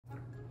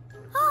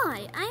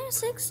Hi, I'm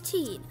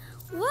 16.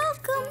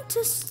 Welcome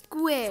to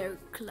Square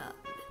Club.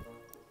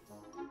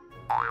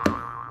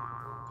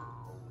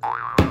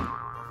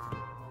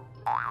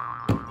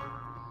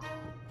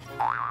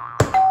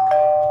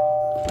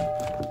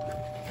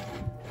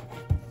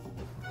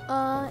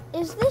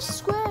 Is this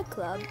Square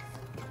Club?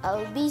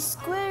 I'll be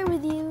square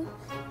with you.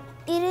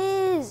 It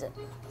is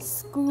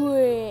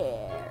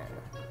square.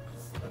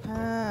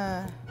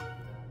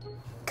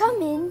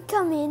 Come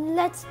in,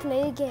 let's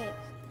play a game.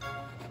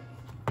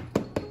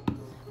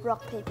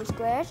 Rock, paper,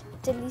 squares,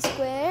 diddly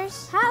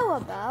squares. How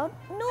about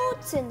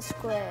noughts and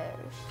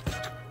squares?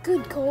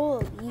 Good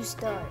call, you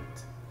start.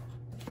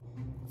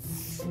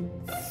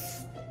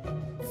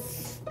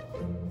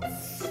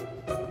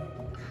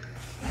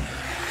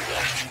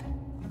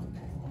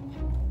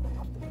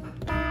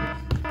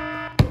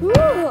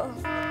 Ooh,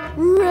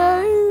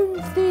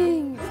 round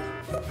things.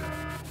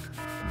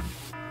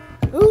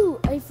 Ooh,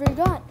 I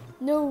forgot.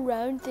 No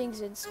round things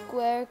in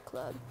Square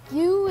Club.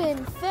 You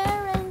win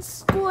fair and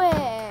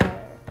square.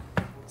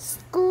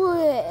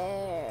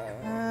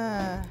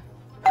 Square.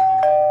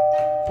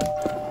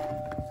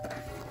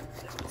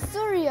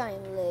 Sorry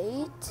I'm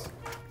late.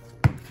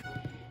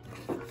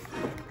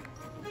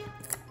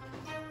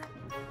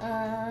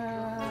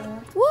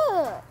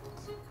 What?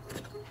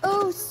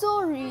 Oh,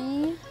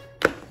 sorry.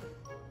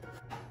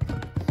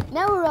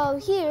 Now we're all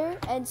here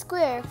and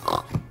square.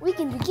 We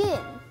can begin.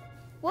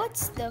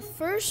 What's the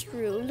first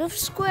rule of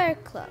Square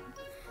Club?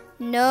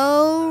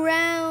 No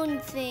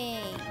round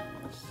things.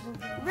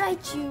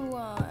 Right you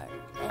are.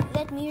 And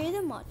let me hear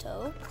the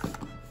motto.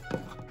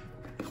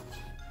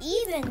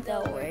 Even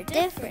though we're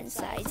different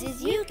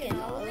sizes, you can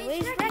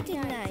always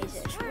recognize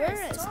us. We're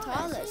as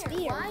tall as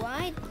we are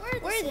wide.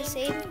 We're the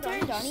same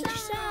turned on each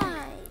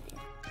side.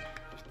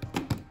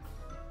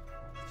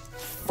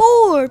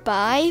 4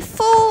 by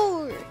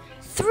 4.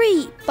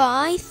 3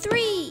 by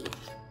 3.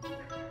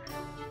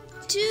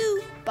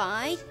 2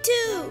 by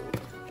 2.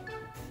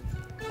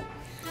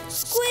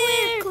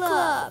 Square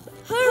Club!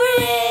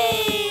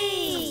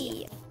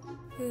 Hooray!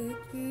 2.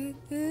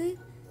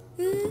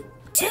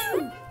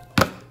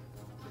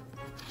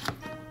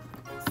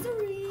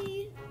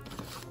 3.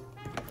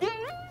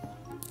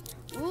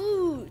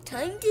 Ooh,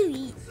 time to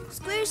eat.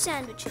 Square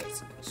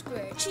sandwiches,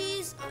 square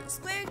cheese on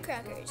square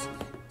crackers,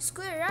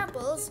 square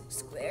apples,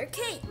 square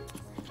cake.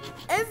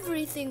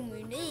 Everything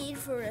we need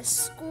for a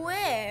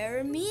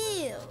square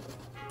meal.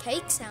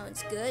 Cake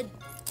sounds good.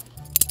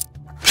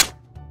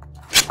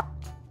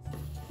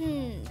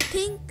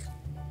 Pink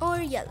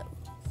or yellow?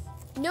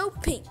 No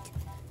pink.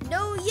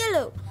 No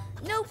yellow.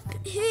 No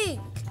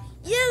pink.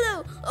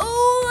 Yellow.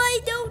 Oh, I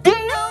don't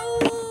know.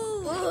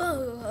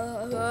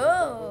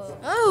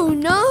 Oh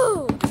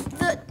no.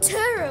 The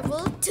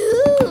terrible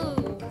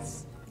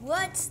twos.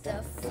 What's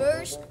the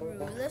first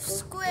rule of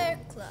Square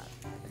Club?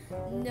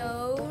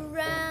 No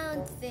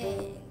round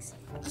things.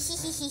 Oops.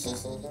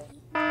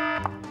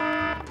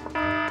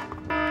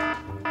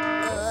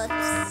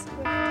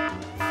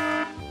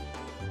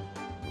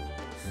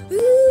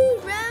 Ooh,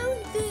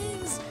 round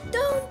things.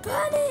 Don't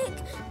panic.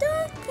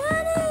 Don't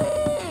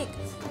panic.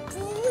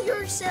 Pull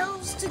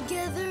yourselves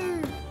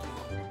together.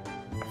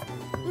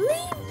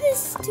 Leave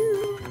this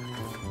to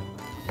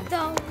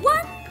the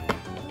one.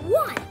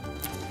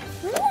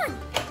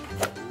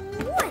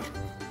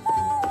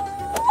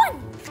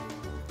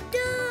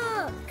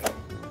 Duck.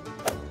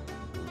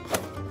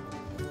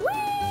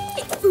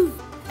 Whee! Ooh.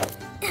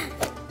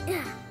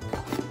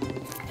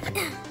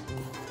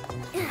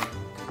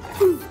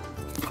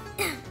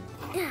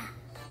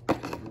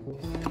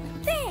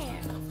 There,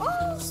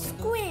 all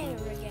square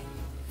again.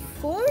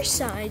 4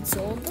 sides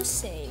all the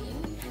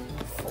same.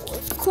 4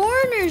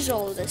 corners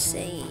all the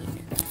same.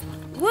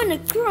 1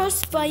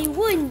 across by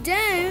 1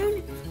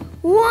 down.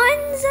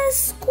 1's a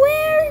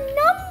square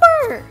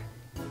number.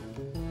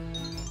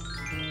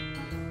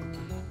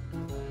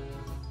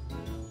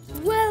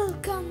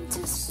 Welcome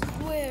to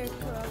Square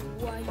Club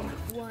 1.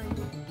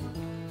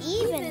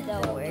 Even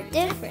though we're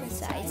different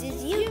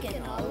sizes, you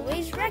can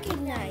always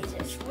recognize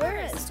us. We're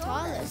as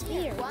tall as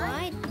we are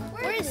wide.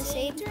 We're the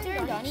same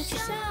turned on each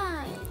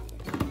side.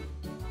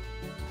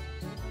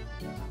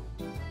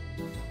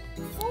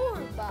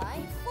 4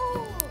 by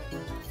 4.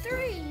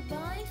 3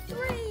 by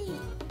 3.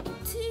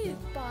 2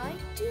 by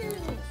 2.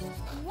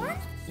 1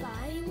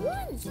 by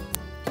 1.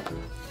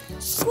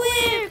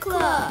 Square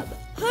Club!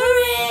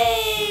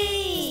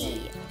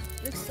 Hooray!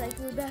 Looks like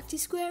we're back to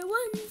square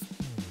one.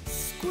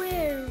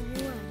 Square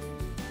one.